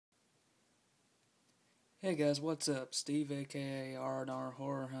Hey guys, what's up? Steve, aka R&R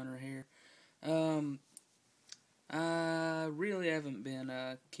Horror Hunter here. Um, I really haven't been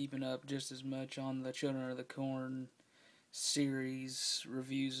keeping up just as much on the Children of the Corn series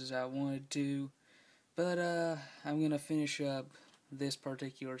reviews as I wanted to, but I'm gonna finish up this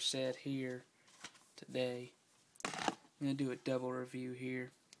particular set here today. I'm gonna do a double review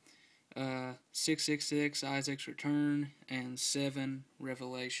here. 666 Isaac's Return and 7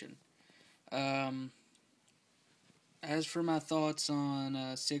 Revelation. Um, As for my thoughts on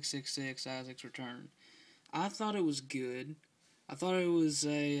 666 Isaac's Return, I thought it was good. I thought it was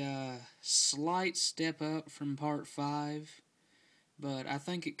a slight step up from Part 5, but I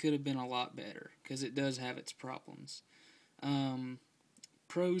think it could have been a lot better because it does have its problems. Um,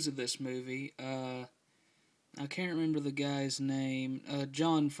 Pros of this movie, I can't remember the guy's name.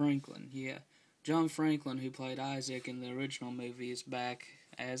 John Franklin, yeah. John Franklin, who played Isaac in the original movie, is back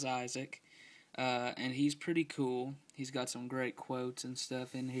as Isaac. And he's pretty cool. He's got some great quotes and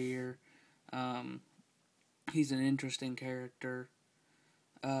stuff in here. He's an interesting character.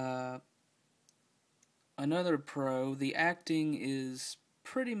 Another pro, the acting is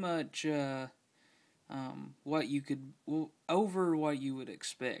pretty much what you could, over what you would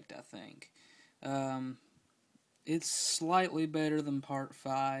expect, I think. It's slightly better than Part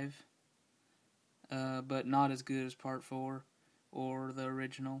 5, but not as good as Part 4 or the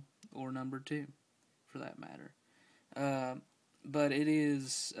original or number 2, for that matter. But it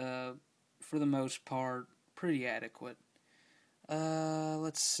is, for the most part, pretty adequate.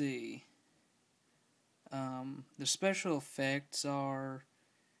 Let's see. The special effects are,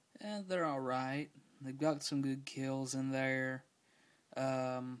 they're alright. They've got some good kills in there.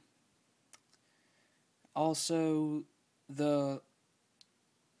 Also, the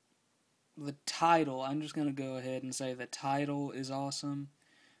title, I'm just going to go ahead and say the title is awesome.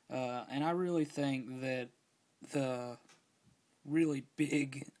 And I really think that the really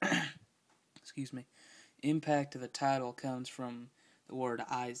big excuse me, impact of the title comes from the word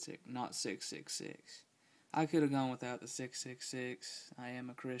Isaac, not 666. I could have gone without the 666. I am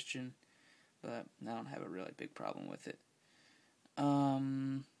a Christian, but I don't have a really big problem with it.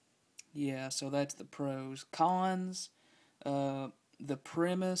 Yeah, so that's the pros. Cons, the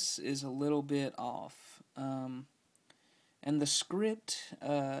premise is a little bit off. And the script,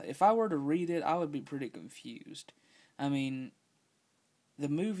 if I were to read it, I would be pretty confused. I mean, the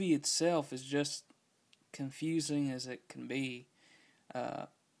movie itself is just confusing as it can be.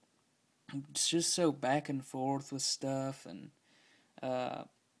 It's just so back and forth with stuff, and I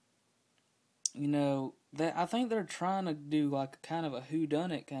think they're trying to do like kind of a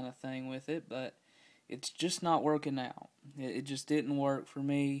whodunit kind of thing with it, but it's just not working out. It just didn't work for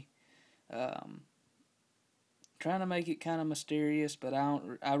me. Trying to make it kind of mysterious, but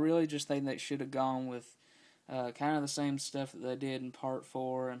I really just think they should have gone with kind of the same stuff that they did in Part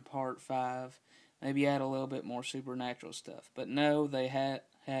 4 and Part 5. Maybe add a little bit more supernatural stuff. But no, they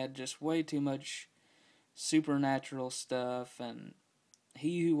had just way too much supernatural stuff, and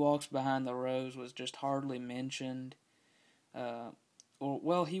he who walks behind the rose was just hardly mentioned.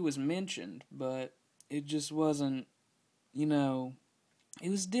 He was mentioned, but it just wasn't, it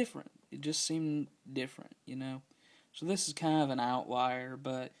was different. It just seemed different, So this is kind of an outlier,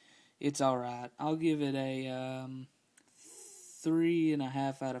 but it's alright. I'll give it a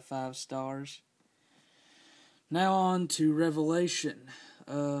 3.5 out of 5 stars. Now on to Revelation.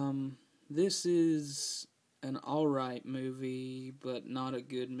 This is an alright movie, but not a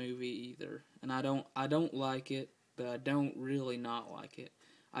good movie either. And I don't like it, but I don't really not like it.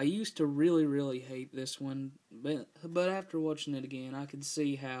 I used to really, really hate this one, but after watching it again, I could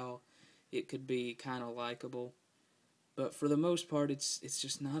see how it could be kind of likable. But for the most part, it's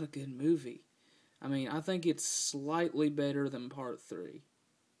just not a good movie. I mean, I think it's slightly better than Part 3.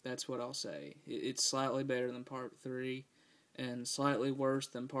 That's what I'll say. It's slightly better than Part 3, and slightly worse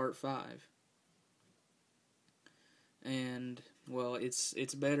than Part 5. And, well, it's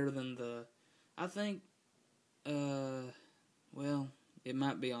better than I think, it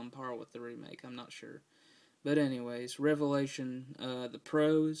might be on par with the remake, I'm not sure. But anyways, Revelation, the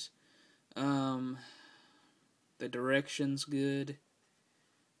pros, the direction's good.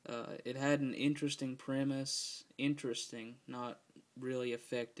 It had an interesting premise. Interesting, not really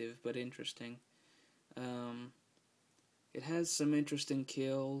effective, but interesting. It has some interesting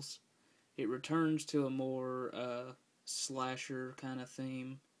kills. It returns to a more slasher kind of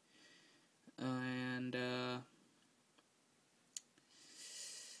theme. And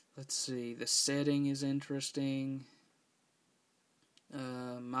let's see, the setting is interesting.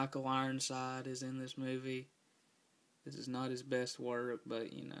 Michael Ironside is in this movie. This is not his best work, but,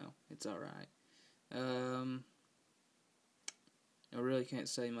 it's alright. Um, I really can't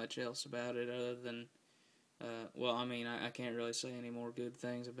say much else about it other than, well, I mean, I can't really say any more good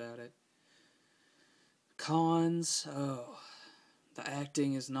things about it. Cons, oh, the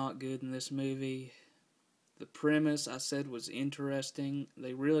acting is not good in this movie. The premise, I said, was interesting.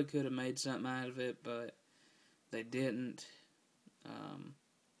 They really could have made something out of it, but they didn't.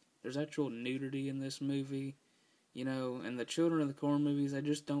 There's actual nudity in this movie, you know, and the Children of the Corn movies, I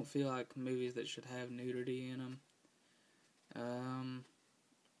just don't feel like movies that should have nudity in them.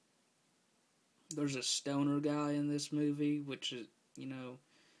 There's a stoner guy in this movie, which is, you know,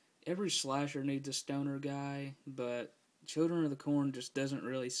 every slasher needs a stoner guy, but Children of the Corn just doesn't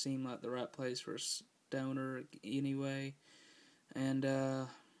really seem like the right place for a stoner anyway. And,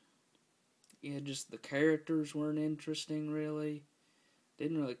 yeah, just the characters weren't interesting, really.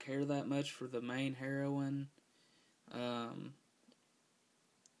 Didn't really care that much for the main heroine.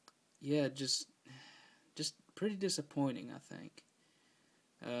 Yeah, just pretty disappointing, I think.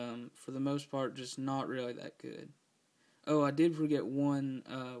 For the most part, just not really that good. Oh, I did forget one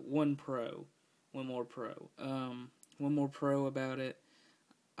more pro. One more pro about it.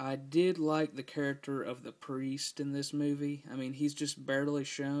 I did like the character of the priest in this movie. I mean, he's just barely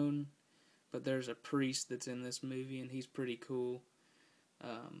shown, but there's a priest that's in this movie, and he's pretty cool.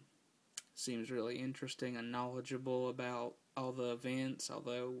 Seems really interesting and knowledgeable about all the events,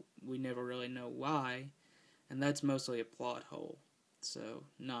 although we never really know why, and that's mostly a plot hole. So,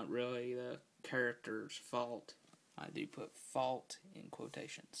 not really the character's fault. I do put fault in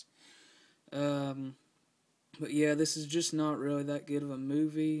quotations. But yeah, this is just not really that good of a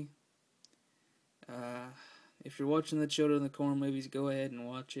movie. If you're watching the Children of the Corn movies, go ahead and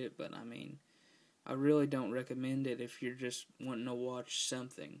watch it, but I mean, I really don't recommend it if you're just wanting to watch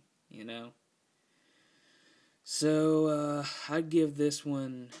something, you know? So, I'd give this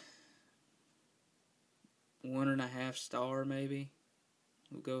one 1.5 star, maybe.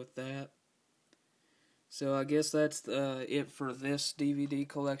 We'll go with that. So I guess that's it for this DVD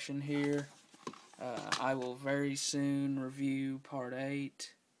collection here. I will very soon review Part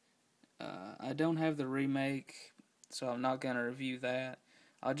 8. I don't have the remake, so I'm not going to review that.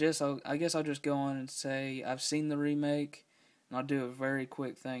 I guess I'll just go on and say I've seen the remake, and I'll do a very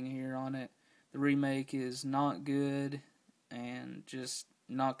quick thing here on it. The remake is not good, and just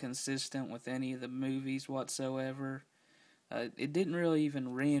not consistent with any of the movies whatsoever. It didn't really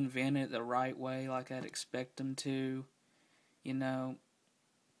even reinvent it the right way like I'd expect them to, you know.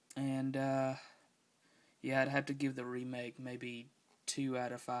 And, yeah, I'd have to give the remake maybe 2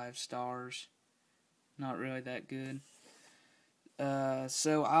 out of 5 stars. Not really that good.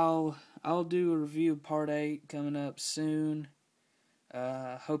 So I'll do a review of Part 8 coming up soon.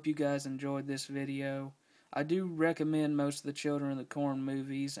 Hope you guys enjoyed this video. I do recommend most of the Children of the Corn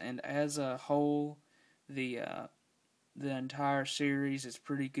movies, and as a whole, the entire series is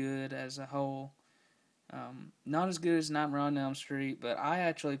pretty good as a whole. Not as good as Nightmare on Elm Street, but I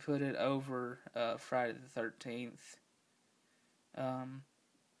actually put it over Friday the 13th.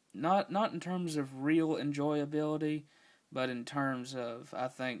 Not in terms of real enjoyability, but in terms of, I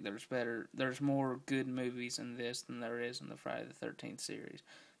think there's more good movies in this than there is in the Friday the 13th series.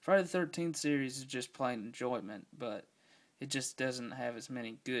 Friday the 13th series is just plain enjoyment, but it just doesn't have as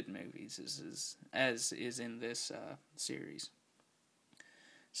many good movies as is in this series.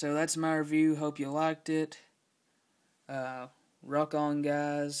 So that's my review. Hope you liked it. Rock on,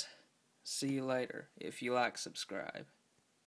 guys. See you later. If you like, subscribe.